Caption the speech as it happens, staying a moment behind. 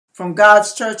from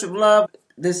God's Church of Love.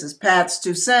 This is Pat's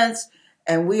 2 cents,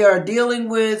 and we are dealing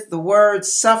with the word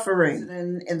suffering.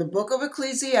 In the book of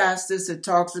Ecclesiastes, it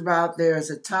talks about there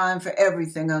is a time for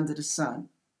everything under the sun.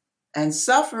 And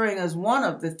suffering is one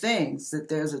of the things that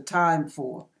there's a time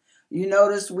for. You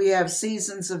notice we have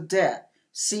seasons of death,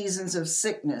 seasons of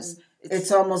sickness.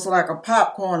 It's almost like a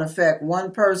popcorn effect.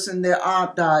 One person, their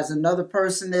aunt dies. Another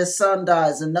person, their son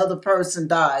dies. Another person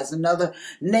dies. Another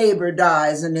neighbor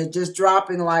dies. And they're just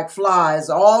dropping like flies,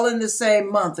 all in the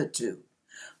same month or two.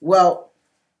 Well,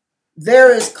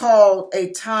 there is called a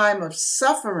time of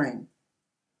suffering.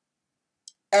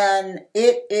 And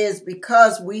it is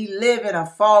because we live in a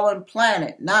fallen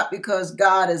planet, not because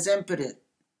God is impotent.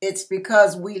 It's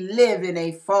because we live in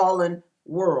a fallen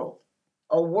world,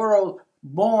 a world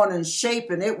born and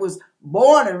shapen. It was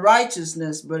born in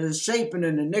righteousness, but it's shapen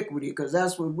in iniquity, because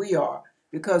that's what we are,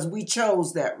 because we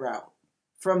chose that route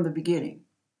from the beginning.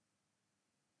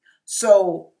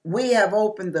 So we have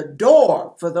opened the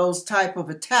door for those type of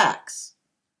attacks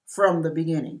from the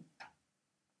beginning,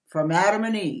 from Adam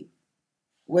and Eve,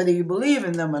 whether you believe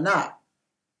in them or not.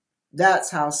 That's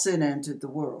how sin entered the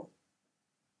world.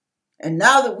 And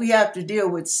now that we have to deal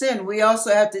with sin, we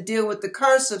also have to deal with the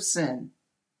curse of sin,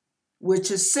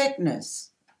 which is sickness,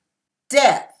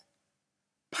 death,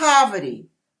 poverty,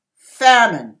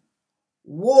 famine,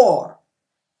 war,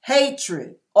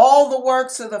 hatred, all the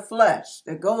works of the flesh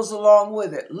that goes along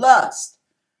with it, lust,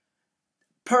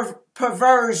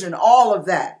 perversion, all of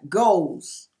that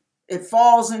goes. It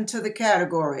falls into the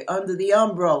category under the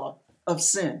umbrella of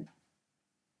sin.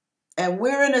 And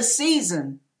we're in a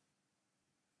season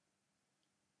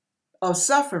of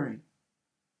suffering.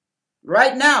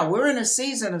 Right now, we're in a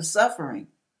season of suffering.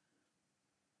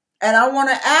 And I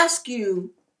want to ask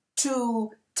you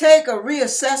to take a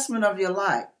reassessment of your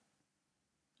life.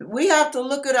 We have to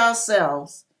look at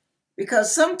ourselves,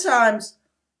 because sometimes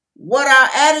what our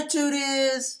attitude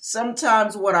is,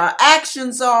 sometimes what our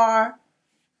actions are,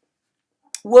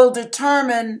 will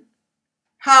determine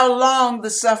how long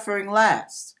the suffering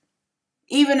lasts.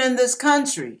 Even in this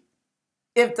country,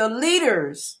 if the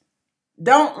leaders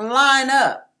don't line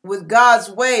up with God's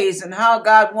ways and how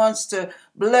God wants to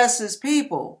bless his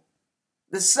people,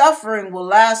 the suffering will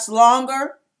last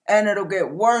longer and it'll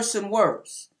get worse and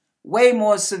worse, way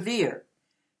more severe.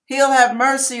 He'll have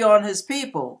mercy on his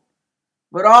people,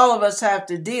 but all of us have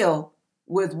to deal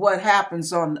with what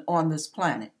happens on this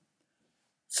planet.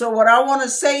 So what I want to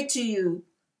say to you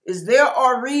is there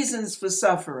are reasons for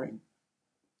suffering.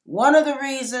 One of the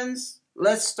reasons,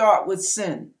 let's start with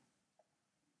sin.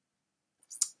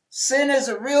 Sin is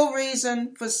a real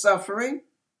reason for suffering.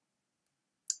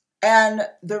 And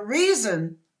the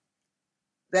reason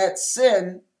that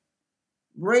sin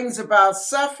brings about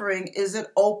suffering is it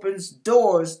opens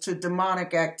doors to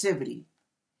demonic activity.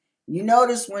 You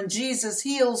notice when Jesus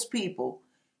heals people,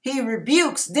 he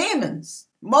rebukes demons.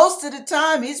 Most of the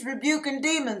time, he's rebuking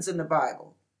demons in the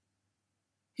Bible.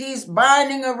 He's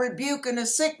binding a rebuke in a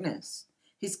sickness.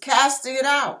 He's casting it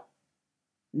out,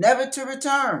 never to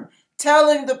return.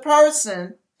 Telling the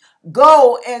person,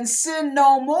 go and sin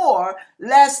no more,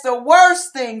 lest the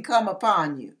worst thing come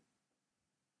upon you.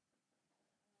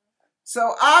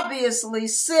 So obviously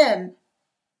sin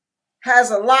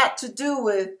has a lot to do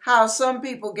with how some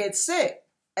people get sick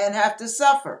and have to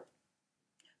suffer.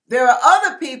 There are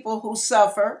other people who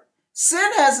suffer.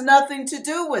 Sin has nothing to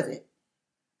do with it.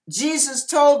 Jesus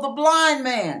told the blind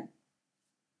man,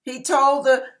 he told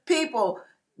the people,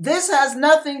 this has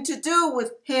nothing to do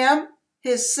with him,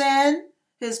 his sin,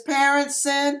 his parents'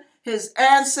 sin, his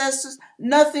ancestors,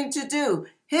 nothing to do.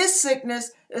 His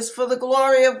sickness is for the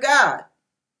glory of God,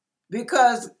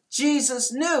 because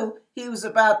Jesus knew he was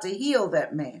about to heal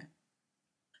that man.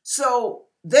 So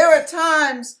there are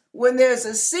times when there's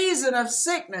a season of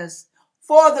sickness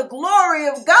for the glory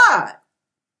of God.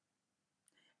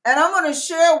 And I'm going to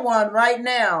share one right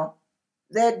now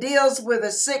that deals with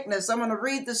a sickness. I'm going to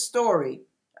read the story.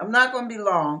 I'm not going to be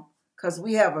long because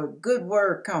we have a good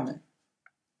word coming.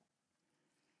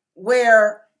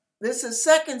 Where this is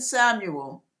 2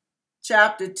 Samuel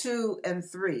chapter 2 and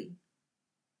 3.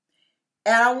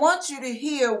 And I want you to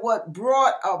hear what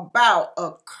brought about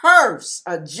a curse,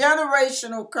 a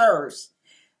generational curse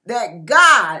that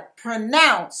God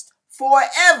pronounced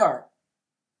forever.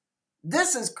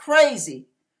 This is crazy.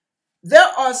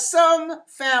 There are some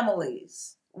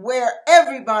families where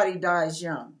everybody dies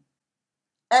young.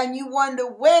 And you wonder,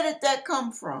 where did that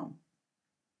come from?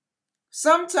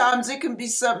 Sometimes it can be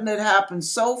something that happened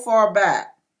so far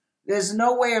back, there's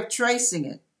no way of tracing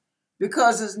it,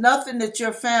 because there's nothing that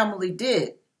your family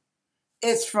did.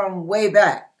 It's from way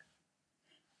back.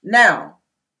 Now,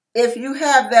 If you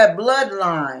have that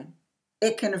bloodline,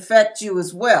 it can affect you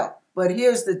as well. But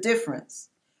here's the difference.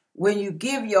 When you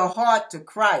give your heart to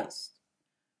Christ,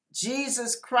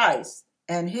 Jesus Christ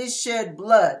and his shed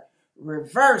blood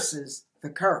reverses the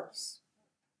curse.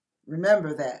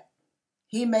 Remember that.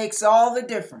 He makes all the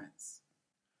difference.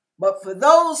 But for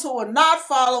those who are not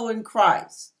following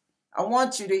Christ, I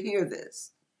want you to hear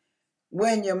this.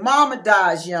 When your mama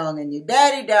dies young and your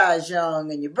daddy dies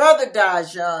young and your brother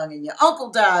dies young and your uncle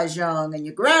dies young and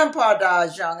your grandpa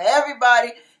dies young,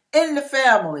 everybody in the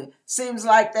family seems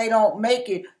like they don't make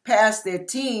it past their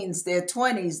teens, their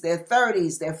 20s, their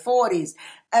 30s, their 40s,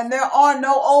 and there are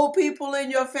no old people in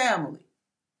your family.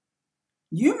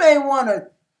 You may want to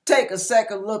take a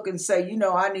second look and say,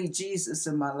 I need Jesus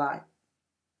in my life.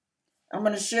 I'm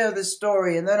going to share this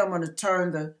story and then I'm going to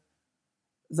turn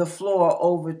the floor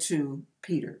over to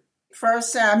Peter. 1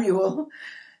 Samuel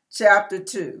chapter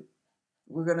 2.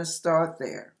 We're going to start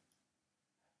there.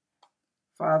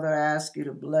 Father, I ask you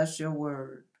to bless your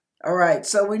word. All right,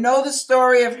 so we know the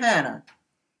story of Hannah.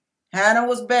 Hannah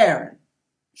was barren.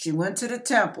 She went to the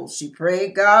temple. She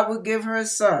prayed God would give her a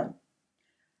son.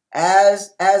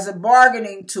 As a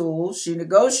bargaining tool, she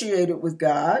negotiated with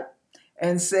God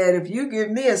and said, if you give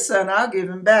me a son, I'll give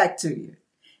him back to you.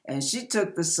 And she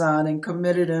took the son and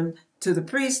committed him to the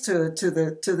priesthood, to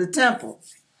the temple.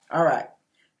 All right.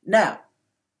 Now,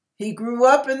 he grew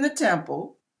up in the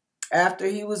temple after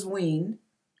he was weaned,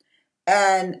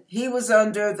 and he was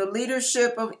under the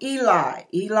leadership of Eli.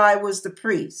 Eli was the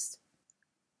priest.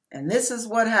 And this is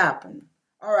what happened.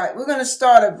 All right, we're going to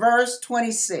start at verse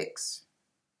 26.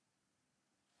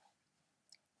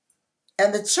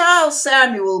 And the child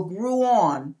Samuel grew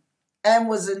on and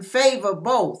was in favor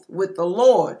both with the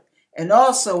Lord and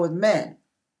also with men.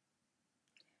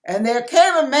 And there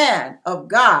came a man of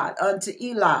God unto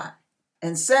Eli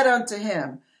and said unto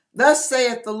him, Thus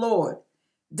saith the Lord,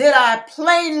 Did I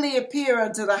plainly appear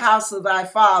unto the house of thy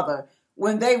father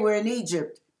when they were in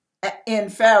Egypt in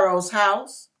Pharaoh's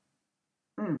house?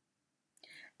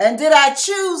 And did I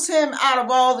choose him out of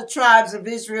all the tribes of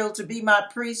Israel to be my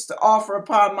priest, to offer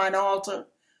upon mine altar,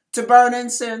 to burn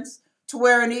incense, to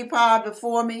wear an ephod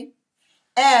before me?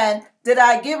 And did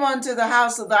I give unto the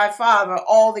house of thy father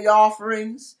all the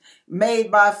offerings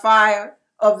made by fire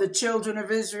of the children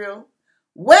of Israel?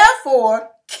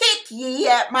 Wherefore kick ye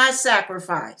at my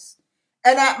sacrifice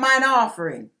and at mine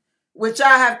offering, which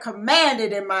I have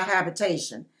commanded in my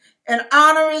habitation, and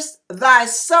honorest thy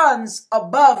sons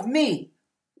above me?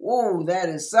 Whoa, that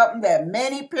is something that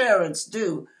many parents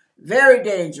do. Very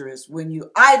dangerous when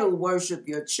you idol worship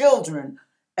your children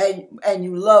and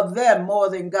you love them more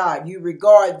than God. You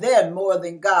regard them more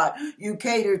than God. You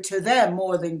cater to them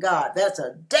more than God. That's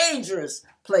a dangerous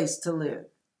place to live.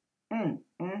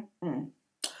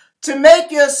 To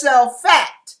make yourself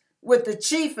fat with the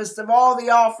chiefest of all the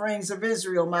offerings of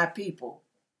Israel, my people.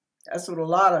 That's what a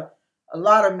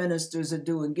lot of ministers are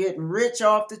doing, getting rich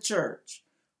off the church.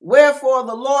 Wherefore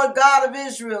the Lord God of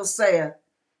Israel saith,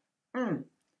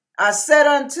 I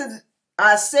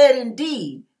said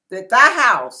indeed that thy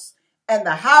house and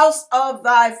the house of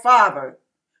thy father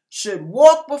should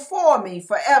walk before me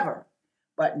forever.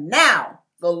 But now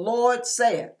the Lord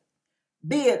saith,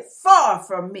 Be it far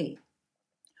from me.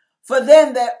 For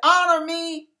them that honor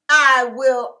me, I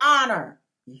will honor.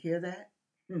 You hear that?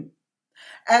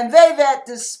 And they that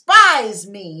despise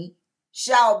me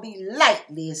shall be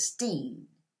lightly esteemed.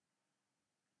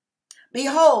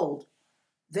 Behold,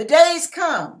 the days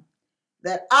come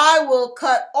that I will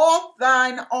cut off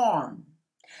thine arm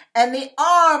and the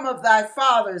arm of thy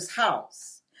father's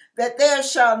house, that there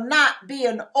shall not be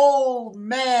an old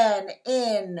man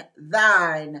in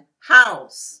thine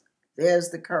house. There's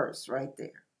the curse right there.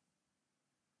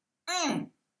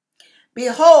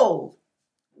 Behold,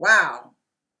 wow.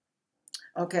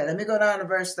 Okay, let me go down to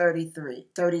verse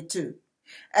 32.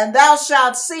 And thou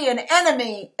shalt see an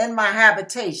enemy in my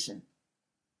habitation.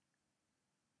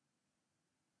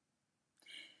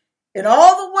 In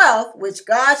all the wealth which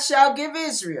God shall give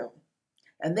Israel,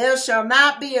 and there shall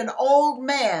not be an old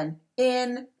man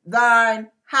in thine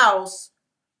house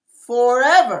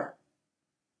forever.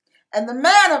 And the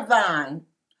man of thine,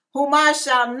 whom I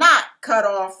shall not cut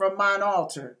off from mine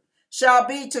altar, shall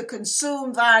be to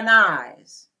consume thine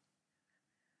eyes.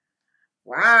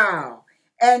 Wow.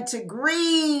 And to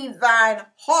grieve thine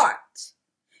heart,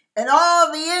 and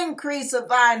all the increase of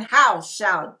thine house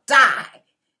shall die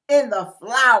in the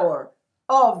flower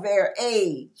of their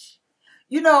age.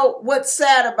 You know what's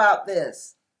sad about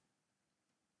this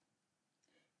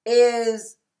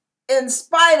is, in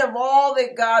spite of all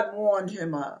that God warned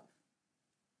him of,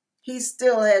 he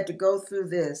still had to go through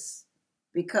this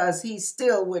because he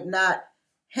still would not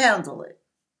handle it.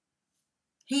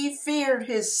 He feared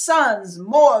his sons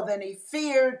more than he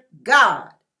feared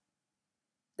God.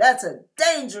 That's a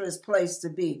dangerous place to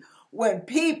be when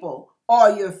people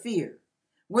are your fear.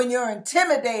 When you're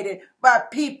intimidated by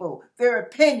people, their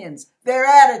opinions, their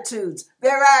attitudes,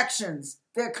 their actions,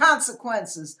 their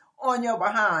consequences on your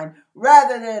behind,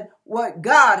 rather than what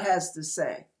God has to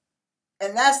say.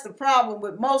 And that's the problem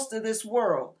with most of this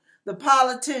world. The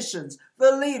politicians,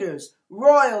 the leaders,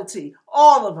 royalty,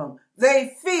 all of them,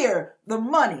 they fear the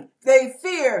money. They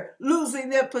fear losing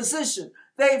their position.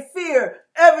 They fear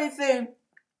everything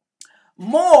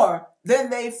more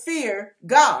than they fear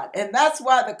God. And that's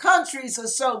why the countries are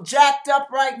so jacked up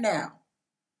right now.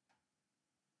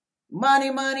 Money,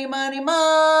 money, money,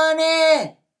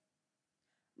 money.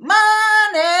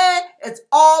 Money. It's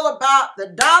all about the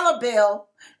dollar bill.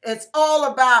 It's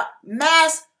all about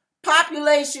mass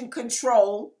population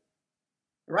control,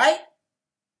 right?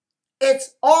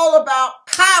 It's all about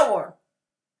power,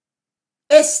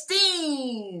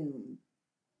 esteem,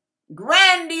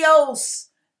 grandiose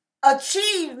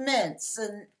achievements,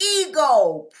 and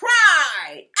ego,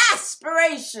 pride,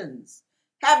 aspirations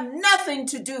have nothing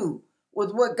to do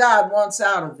with what God wants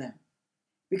out of them,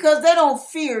 because they don't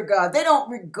fear God. They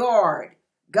don't regard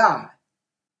God.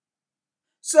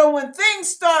 So when things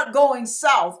start going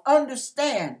south,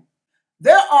 understand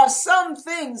there are some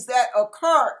things that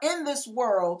occur in this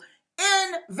world,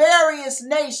 in various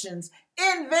nations,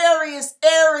 in various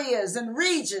areas and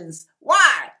regions.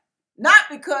 Why? Not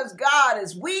because God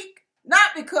is weak,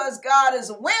 not because God is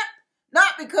a wimp,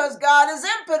 not because God is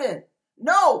impotent.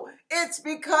 No, it's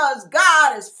because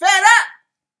God is fed up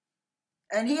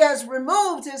and he has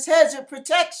removed his hedge of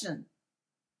protection.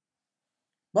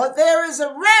 But there is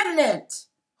a remnant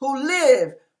who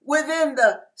live within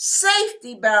the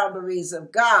safety boundaries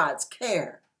of God's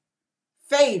care,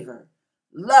 favor,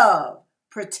 love,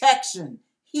 protection,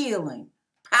 healing,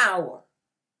 power,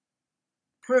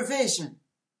 provision.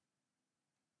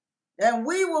 And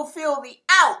we will feel the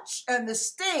ouch and the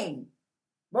sting,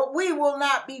 but we will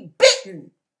not be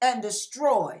bitten and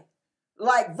destroyed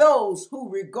like those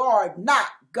who regard not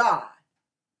God.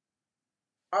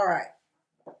 All right.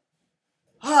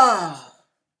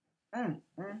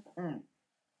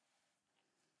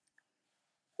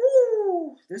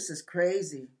 Woo, this is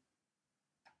crazy.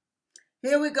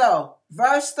 Here we go.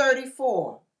 Verse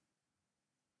 34.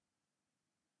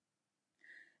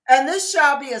 And this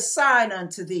shall be a sign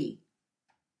unto thee,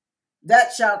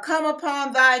 that shall come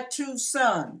upon thy 2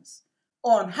 sons,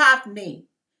 on Hophni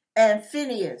and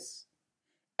Phinehas,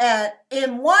 and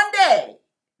in one day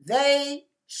they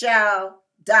shall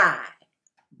die,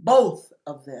 both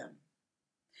of them.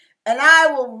 And I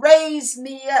will raise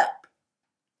me up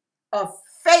a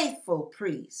faithful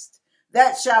priest,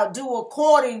 that shall do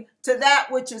according to that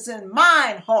which is in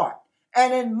mine heart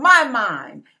and in my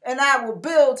mind. And I will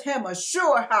build him a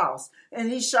sure house, and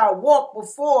he shall walk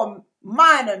before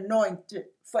mine anointed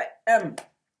forever.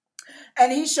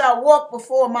 And he shall walk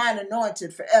before mine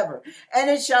anointed forever. And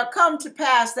it shall come to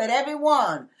pass that every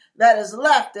one that is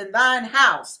left in thine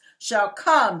house shall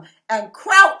come and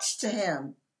crouch to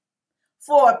him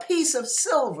for a piece of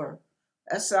silver.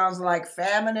 That sounds like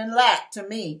famine and lack to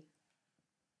me.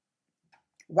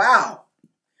 Wow.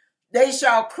 They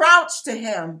shall crouch to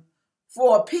him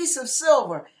for a piece of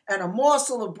silver and a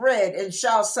morsel of bread, and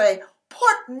shall say,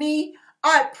 put me,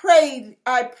 I pray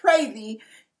thee,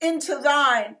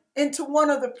 into one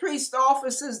of the priest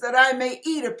offices, that I may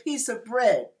eat a piece of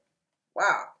bread.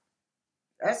 Wow.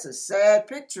 That's a sad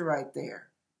picture right there.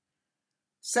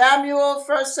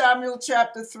 1 Samuel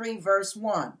chapter 3, verse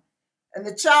 1. And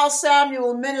the child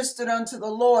Samuel ministered unto the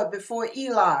Lord before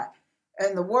Eli,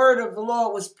 and the word of the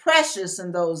Lord was precious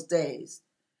in those days.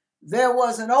 There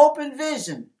was an open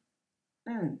vision.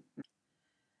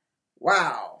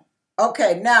 Wow.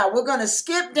 Okay, now we're going to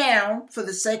skip down for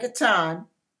the sake of time.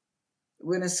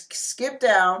 We're going to skip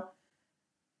down.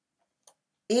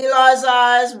 Eli's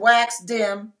eyes waxed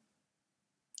dim.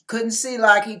 Couldn't see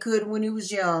like he could when he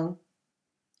was young.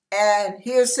 And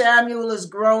here Samuel is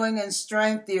growing in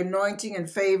strength, the anointing and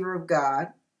favor of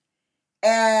God.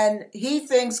 And he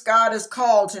thinks God has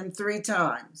called him 3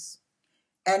 times.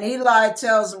 And Eli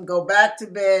tells him, go back to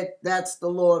bed. That's the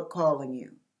Lord calling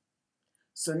you.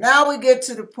 So now we get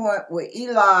to the point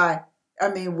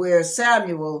where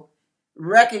Samuel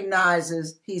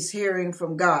recognizes he's hearing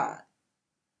from God.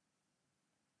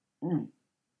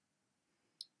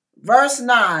 Verse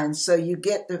 9, so you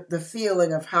get the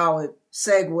feeling of how it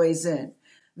segues in.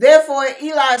 Therefore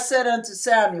Eli said unto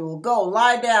Samuel, go,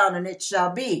 lie down, and it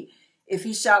shall be, if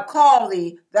he shall call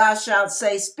thee, thou shalt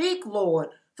say, speak, Lord,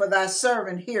 for thy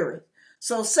servant heareth.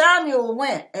 So Samuel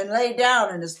went and lay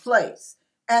down in his place.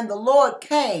 And the Lord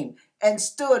came and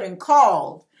stood and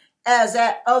called, as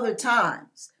at other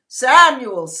times,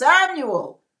 Samuel,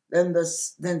 Samuel.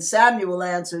 Then Samuel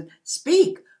answered,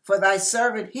 Speak, for thy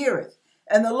servant heareth.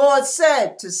 And the Lord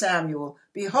said to Samuel,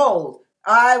 Behold,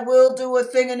 I will do a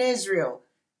thing in Israel,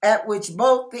 at which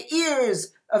both the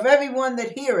ears of everyone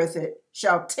that heareth it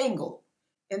shall tingle.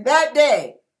 In that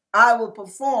day I will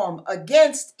perform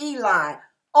against Eli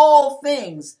all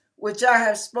things which I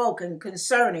have spoken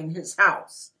concerning his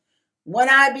house. When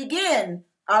I begin,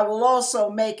 I will also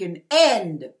make an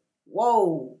end.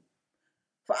 Whoa.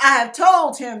 For I have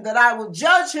told him that I will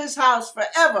judge his house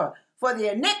forever for the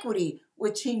iniquity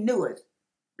which he kneweth,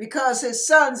 because his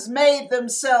sons made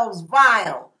themselves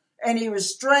vile, and he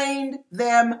restrained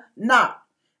them not.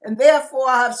 And therefore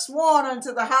I have sworn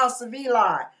unto the house of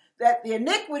Eli, that the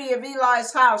iniquity of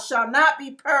Eli's house shall not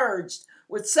be purged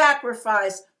with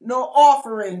sacrifice nor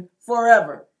offering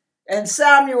forever. And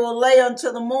Samuel lay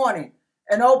until the morning,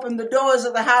 and opened the doors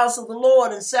of the house of the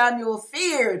Lord, and Samuel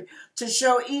feared to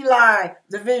show Eli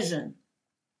the vision.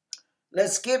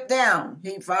 Let's skip down.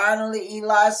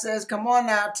 Eli says, Come on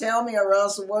now, tell me, or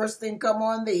else the worst thing come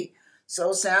on thee.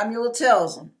 So Samuel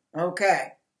tells him,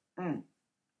 okay.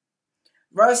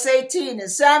 Verse 18,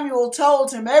 and Samuel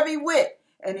told him every whit,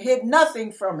 and hid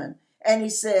nothing from him. And he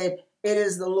said, It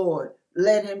is the Lord.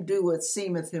 Let him do what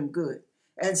seemeth him good.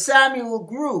 And Samuel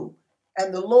grew,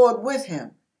 and the Lord with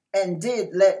him, and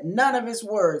did let none of his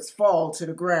words fall to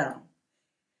the ground.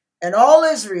 And all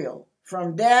Israel,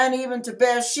 from Dan even to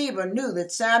Beersheba, knew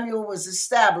that Samuel was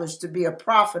established to be a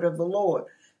prophet of the Lord.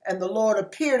 And the Lord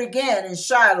appeared again in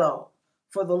Shiloh,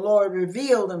 for the Lord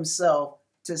revealed himself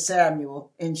to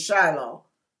Samuel in Shiloh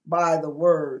by the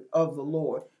word of the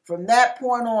Lord. From that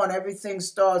point on, everything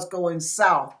starts going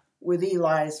south with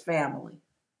Eli's family.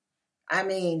 I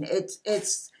mean,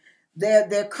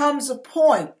 there comes a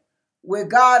point where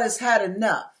God has had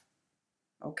enough.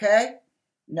 Okay?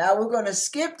 Now we're going to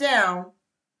skip down.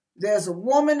 There's a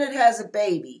woman that has a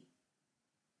baby,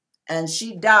 and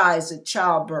she dies at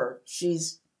childbirth.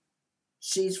 She's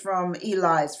from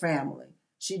Eli's family.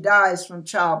 She dies from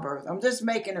childbirth. I'm just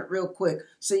making it real quick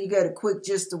so you get a quick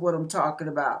gist of what I'm talking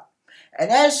about. And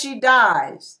as she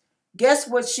dies, guess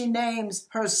what she names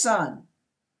her son?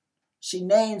 She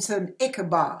names him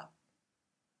Ichabod.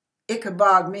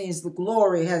 Ichabod means the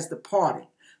glory has departed.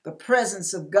 The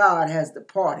presence of God has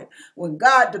departed. When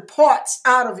God departs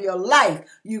out of your life,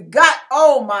 you got,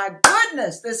 oh my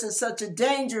goodness, this is such a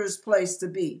dangerous place to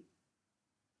be.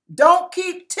 Don't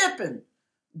keep tipping.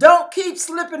 Don't keep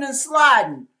slipping and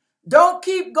sliding. Don't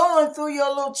keep going through your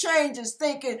little changes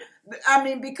thinking,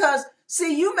 because,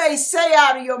 see, you may say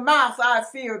out of your mouth, I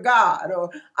fear God, or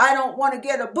I don't want to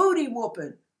get a booty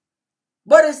whooping.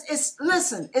 But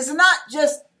listen, it's not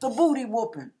just the booty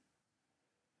whooping.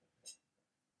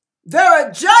 There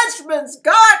are judgments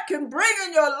God can bring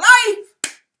in your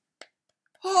life.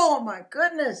 Oh my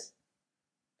goodness.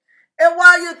 And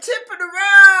while you're tipping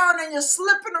around and you're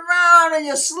slipping around and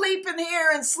you're sleeping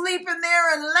here and sleeping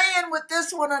there and laying with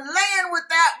this one and laying with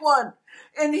that one,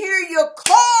 and here you're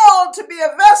called to be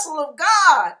a vessel of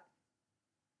God,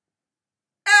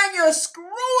 and you're screwing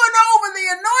over the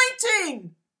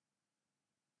anointing.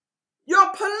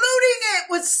 You're polluting it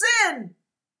with sin.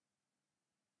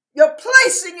 You're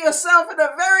placing yourself in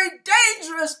a very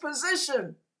dangerous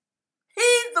position.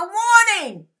 Heed the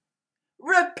warning.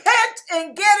 Repent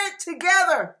and get it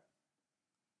together.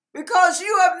 Because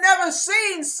you have never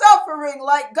seen suffering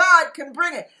like God can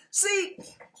bring it. See,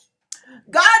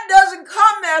 God doesn't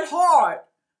come that hard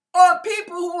on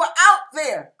people who are out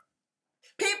there.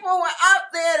 People who are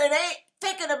out there that ain't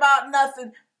thinking about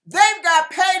nothing. They've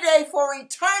got payday for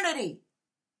eternity.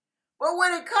 But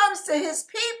when it comes to his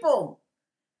people,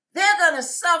 they're going to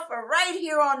suffer right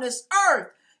here on this earth.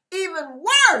 Even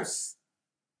worse,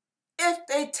 if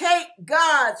they take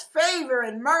God's favor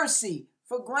and mercy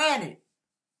for granted.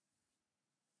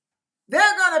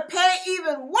 They're going to pay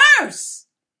even worse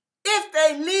if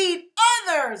they lead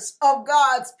others of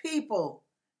God's people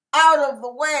out of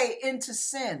the way into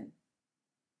sin.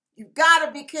 You've got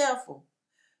to be careful.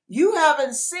 You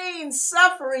haven't seen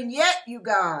suffering yet, you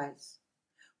guys.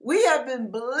 We have been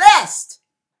blessed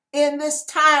in this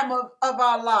time of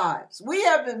our lives. We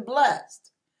have been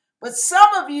blessed. But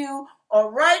some of you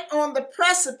are right on the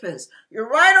precipice. You're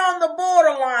right on the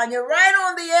borderline. You're right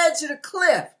on the edge of the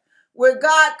cliff where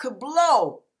God could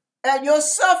blow, and your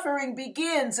suffering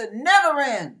begins and never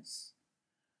ends.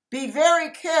 Be very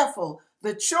careful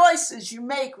the choices you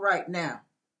make right now.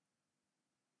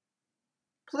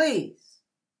 Please.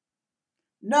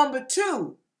 Number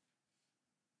 2,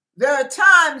 There are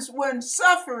times when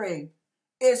suffering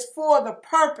is for the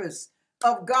purpose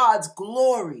of God's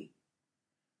glory.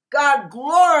 God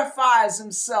glorifies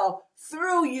himself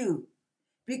through you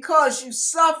because you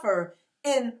suffer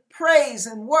in praise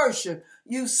and worship.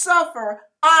 You suffer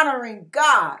honoring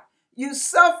God. You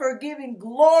suffer giving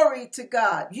glory to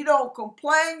God. You don't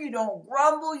complain. You don't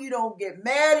grumble. You don't get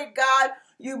mad at God.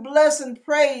 You bless and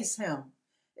praise him.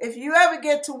 If you ever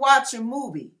get to watch a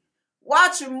movie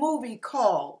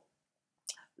called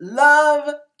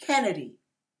Love, Kennedy.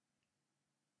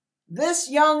 This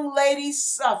young lady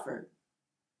suffered.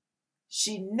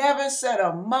 She never said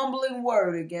a mumbling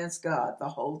word against God the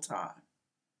whole time.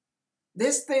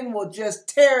 This thing will just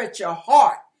tear at your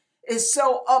heart. It's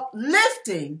so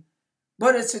uplifting,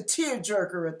 but it's a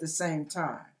tearjerker at the same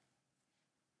time.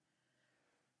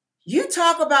 You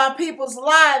talk about people's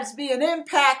lives being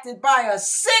impacted by a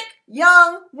sick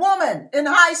young woman in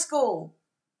high school.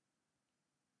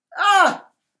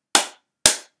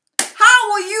 How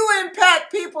will you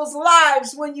impact people's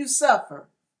lives when you suffer?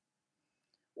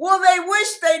 Will they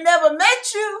wish they never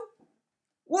met you?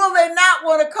 Will they not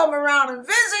want to come around and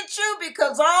visit you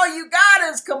because all you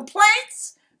got is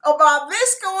complaints about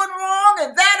this going wrong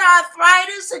and that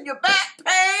arthritis and your back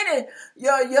pain and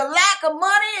your lack of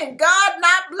money and God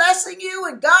not blessing you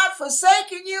and God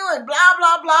forsaking you and blah,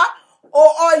 blah, blah? Or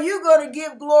are you going to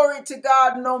give glory to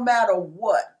God no matter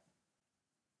what?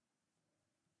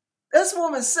 This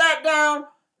young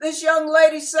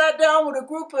lady sat down with a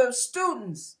group of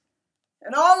students,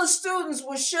 and all the students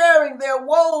were sharing their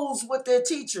woes with their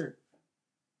teacher.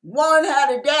 One had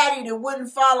a daddy that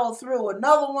wouldn't follow through.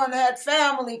 Another one had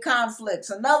family conflicts.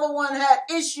 Another one had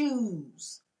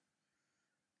issues.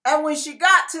 And when she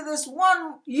got to this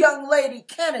one young lady,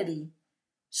 Kennedy,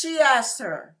 she asked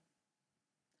her,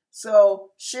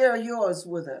 "So share yours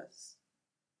with us."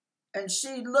 And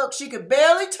she could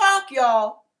barely talk,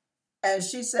 y'all. And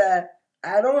she said,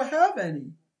 "I don't have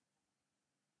any."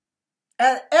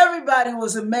 And everybody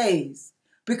was amazed,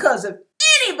 because if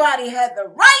anybody had the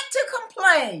right to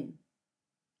complain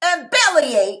and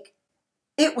bellyache,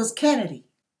 it was Kennedy.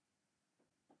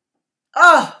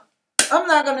 I'm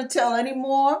not going to tell any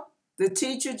more. The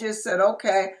teacher just said,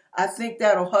 "Okay, I think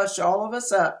that'll hush all of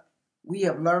us up. We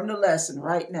have learned a lesson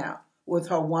right now," with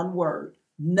her one word: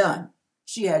 none.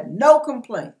 She had no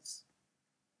complaints.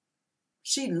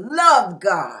 She loved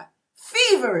God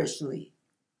feverishly.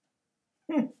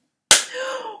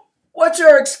 What's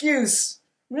your excuse?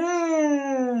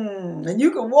 And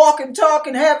you can walk and talk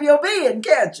and have your being,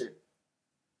 can't you?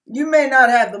 You may not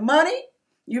have the money.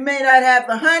 You may not have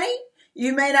the honey.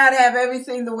 You may not have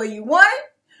everything the way you want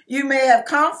it. You may have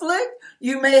conflict.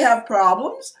 You may have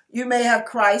problems. You may have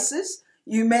crisis.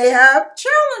 You may have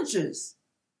challenges.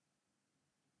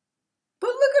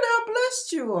 But look at how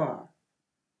blessed you are.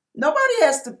 Nobody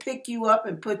has to pick you up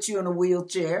and put you in a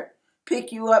wheelchair,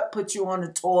 pick you up, put you on the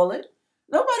toilet.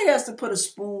 Nobody has to put a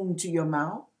spoon to your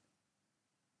mouth.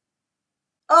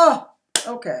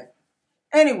 Okay.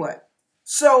 Anyway,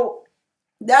 so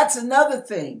that's another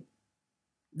thing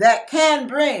that can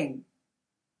bring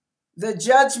the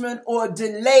judgment or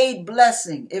delayed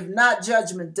blessing. If not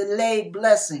judgment, delayed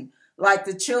blessing, like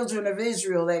the children of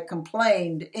Israel that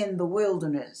complained in the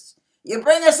wilderness. You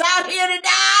bring us out here to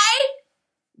die?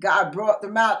 God brought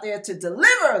them out there to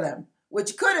deliver them,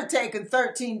 which could have taken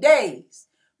 13 days.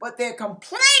 But their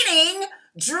complaining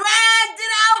dragged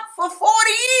it out for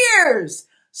 40 years.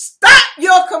 Stop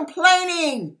your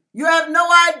complaining. You have no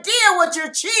idea what you're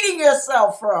cheating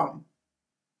yourself from.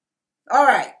 All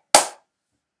right.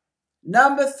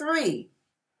 Number 3.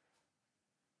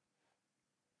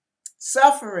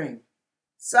 Suffering.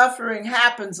 Suffering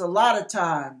happens a lot of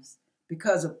times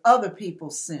because of other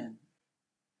people's sin.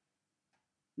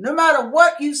 No matter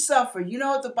what you suffer, you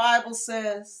know what the Bible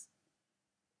says?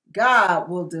 God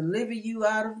will deliver you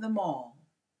out of them all.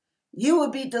 You will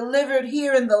be delivered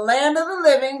here in the land of the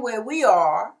living where we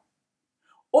are,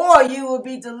 or you will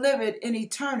be delivered in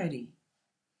eternity.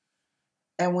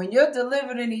 And when you're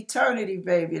delivered in eternity,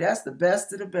 baby, that's the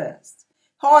best of the best.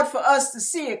 Hard for us to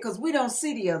see it because we don't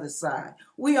see the other side.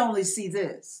 We only see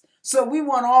this. So we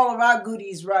want all of our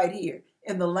goodies right here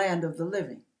in the land of the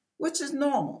living, which is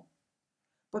normal.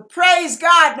 But praise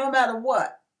God no matter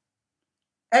what.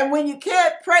 And when you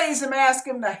can't praise him, ask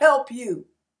him to help you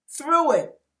through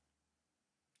it.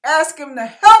 Ask him to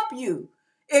help you.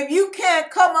 If you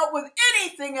can't come up with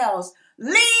anything else,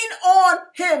 lean on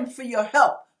him for your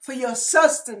help, for your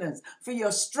sustenance, for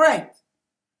your strength.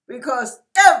 Because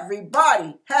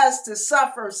everybody has to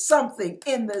suffer something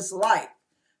in this life.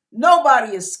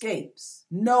 Nobody escapes.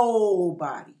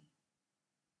 Nobody.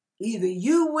 Either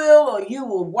you will or you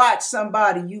will watch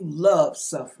somebody you love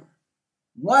suffer.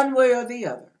 One way or the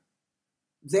other.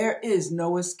 There is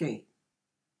no escape.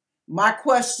 My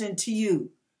question to you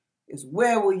is,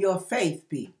 where will your faith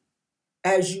be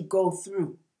as you go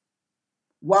through?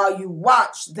 While you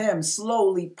watch them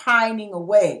slowly pining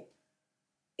away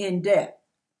in death,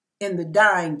 in the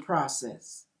dying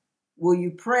process. Will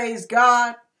you praise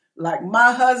God like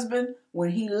my husband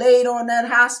when he laid on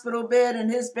that hospital bed in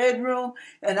his bedroom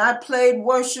and I played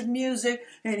worship music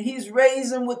and he's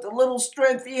raising with the little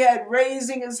strength he had,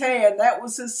 raising his hand. That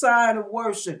was his sign of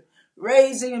worship,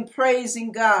 raising and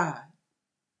praising God.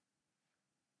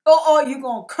 Or you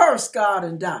going to curse God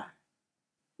and die?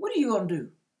 What are you going to do?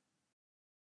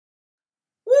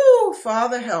 Woo,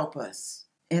 Father, help us.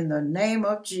 In the name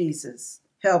of Jesus,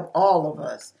 help all of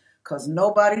us, because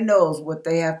nobody knows what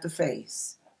they have to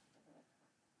face.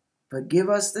 But give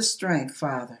us the strength,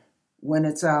 Father, when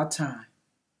it's our time.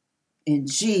 In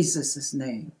Jesus'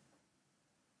 name,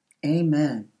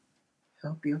 amen.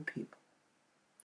 Help your people.